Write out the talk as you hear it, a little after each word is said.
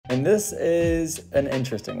And this is an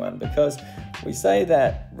interesting one because we say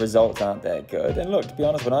that results aren't that good. And look, to be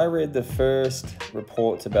honest, when I read the first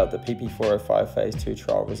reports about the PP405 phase 2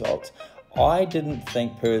 trial results, I didn't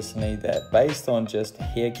think personally that based on just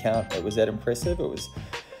hair count, it was that impressive. It was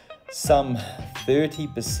some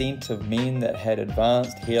 30% of men that had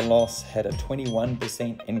advanced hair loss had a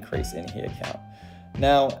 21% increase in hair count.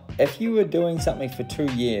 Now, if you were doing something for 2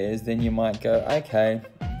 years, then you might go, okay,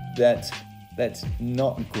 that's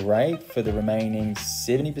not great for the remaining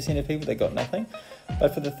 70% of people that got nothing.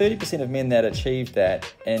 But for the 30% of men that achieved that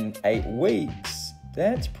in 8 weeks,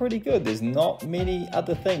 that's pretty good. There's not many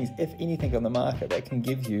other things, if anything, on the market that can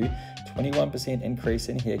give you 21% increase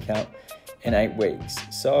in hair count in 8 weeks.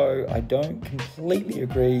 So I don't completely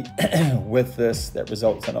agree with this, that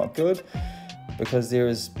results are not good, because there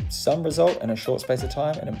is some result in a short space of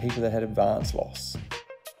time and in people that had advanced loss.